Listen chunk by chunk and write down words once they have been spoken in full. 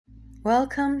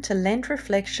Welcome to Lent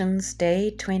Reflections,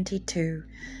 Day 22.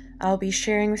 I'll be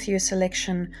sharing with you a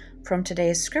selection from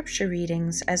today's scripture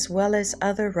readings as well as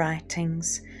other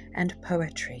writings and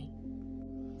poetry.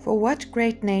 For what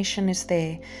great nation is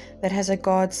there that has a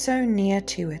God so near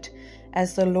to it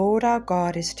as the Lord our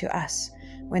God is to us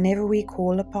whenever we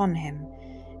call upon him?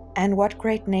 And what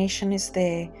great nation is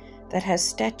there that has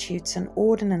statutes and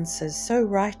ordinances so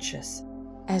righteous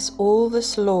as all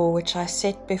this law which I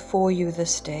set before you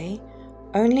this day?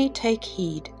 Only take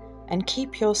heed and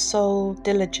keep your soul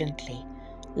diligently,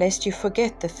 lest you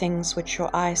forget the things which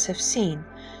your eyes have seen,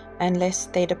 and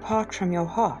lest they depart from your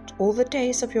heart all the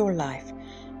days of your life.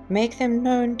 Make them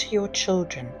known to your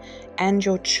children and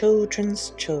your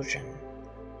children's children.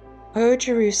 O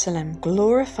Jerusalem,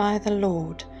 glorify the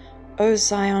Lord. O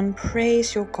Zion,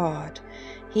 praise your God.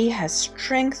 He has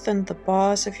strengthened the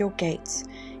bars of your gates.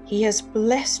 He has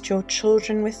blessed your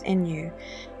children within you.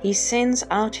 He sends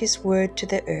out his word to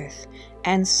the earth,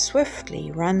 and swiftly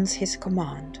runs his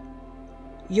command.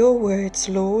 Your words,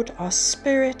 Lord, are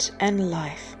spirit and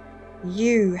life.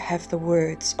 You have the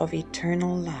words of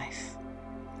eternal life.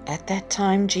 At that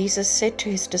time Jesus said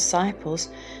to his disciples,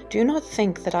 Do not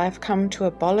think that I have come to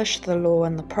abolish the law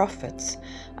and the prophets.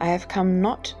 I have come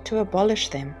not to abolish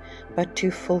them, but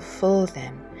to fulfill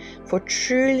them. For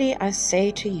truly I say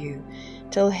to you,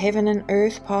 till heaven and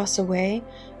earth pass away,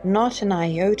 not an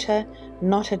iota,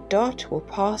 not a dot will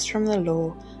pass from the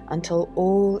law until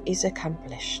all is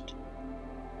accomplished.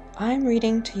 I am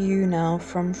reading to you now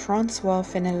from Francois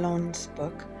Fenelon's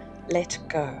book, Let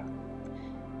Go.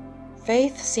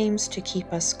 Faith seems to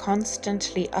keep us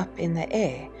constantly up in the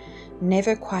air,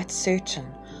 never quite certain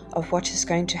of what is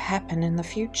going to happen in the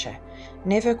future,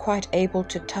 never quite able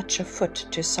to touch a foot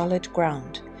to solid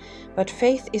ground. But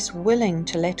faith is willing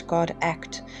to let God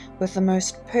act with the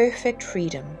most perfect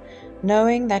freedom,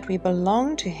 knowing that we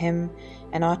belong to him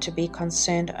and are to be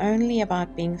concerned only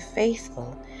about being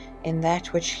faithful in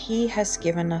that which he has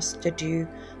given us to do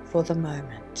for the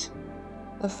moment.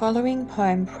 The following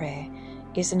poem prayer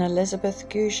is in Elizabeth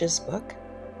Goudge's book,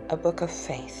 A Book of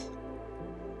Faith,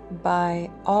 by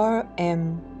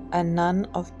R.M., a nun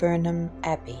of Burnham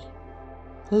Abbey.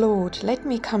 Lord, let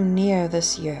me come near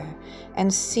this year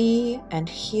and see and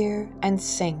hear and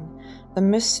sing the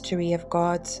mystery of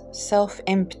God's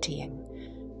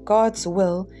self-emptying. God's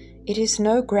will, it is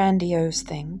no grandiose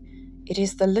thing. It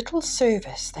is the little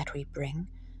service that we bring,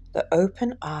 the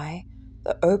open eye,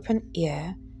 the open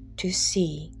ear, to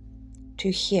see,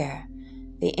 to hear,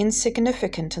 the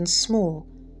insignificant and small,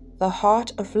 the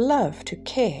heart of love to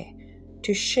care,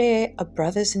 to share a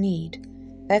brother's need,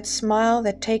 that smile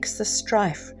that takes the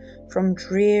strife from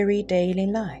dreary daily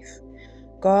life.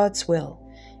 God's will,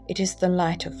 it is the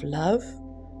light of love,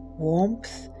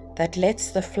 warmth that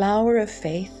lets the flower of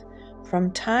faith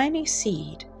from tiny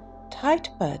seed, tight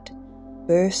bud,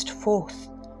 burst forth,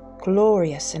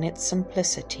 glorious in its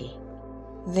simplicity.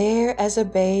 There as a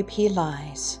babe he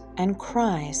lies, and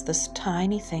cries, this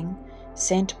tiny thing,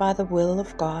 sent by the will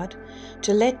of God,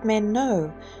 to let men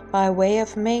know, by way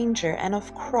of manger and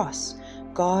of cross,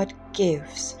 God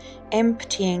gives,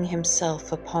 emptying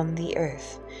himself upon the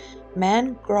earth.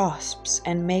 Man grasps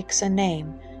and makes a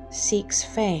name, seeks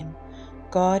fame.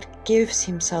 God gives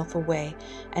himself away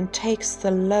and takes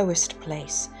the lowest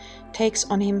place, takes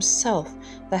on himself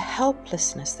the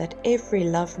helplessness that every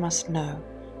love must know.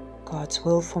 God's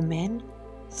will for men,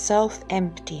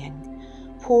 self-emptying,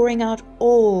 pouring out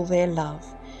all their love,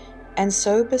 and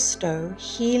so bestow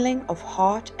healing of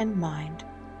heart and mind,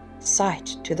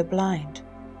 sight to the blind.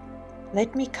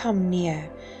 Let me come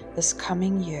near this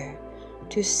coming year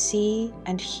to see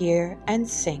and hear and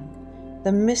sing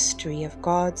the mystery of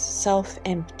God's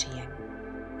self-emptying.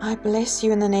 I bless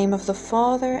you in the name of the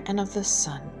Father and of the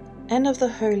Son and of the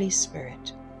Holy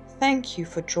Spirit. Thank you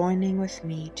for joining with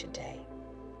me today.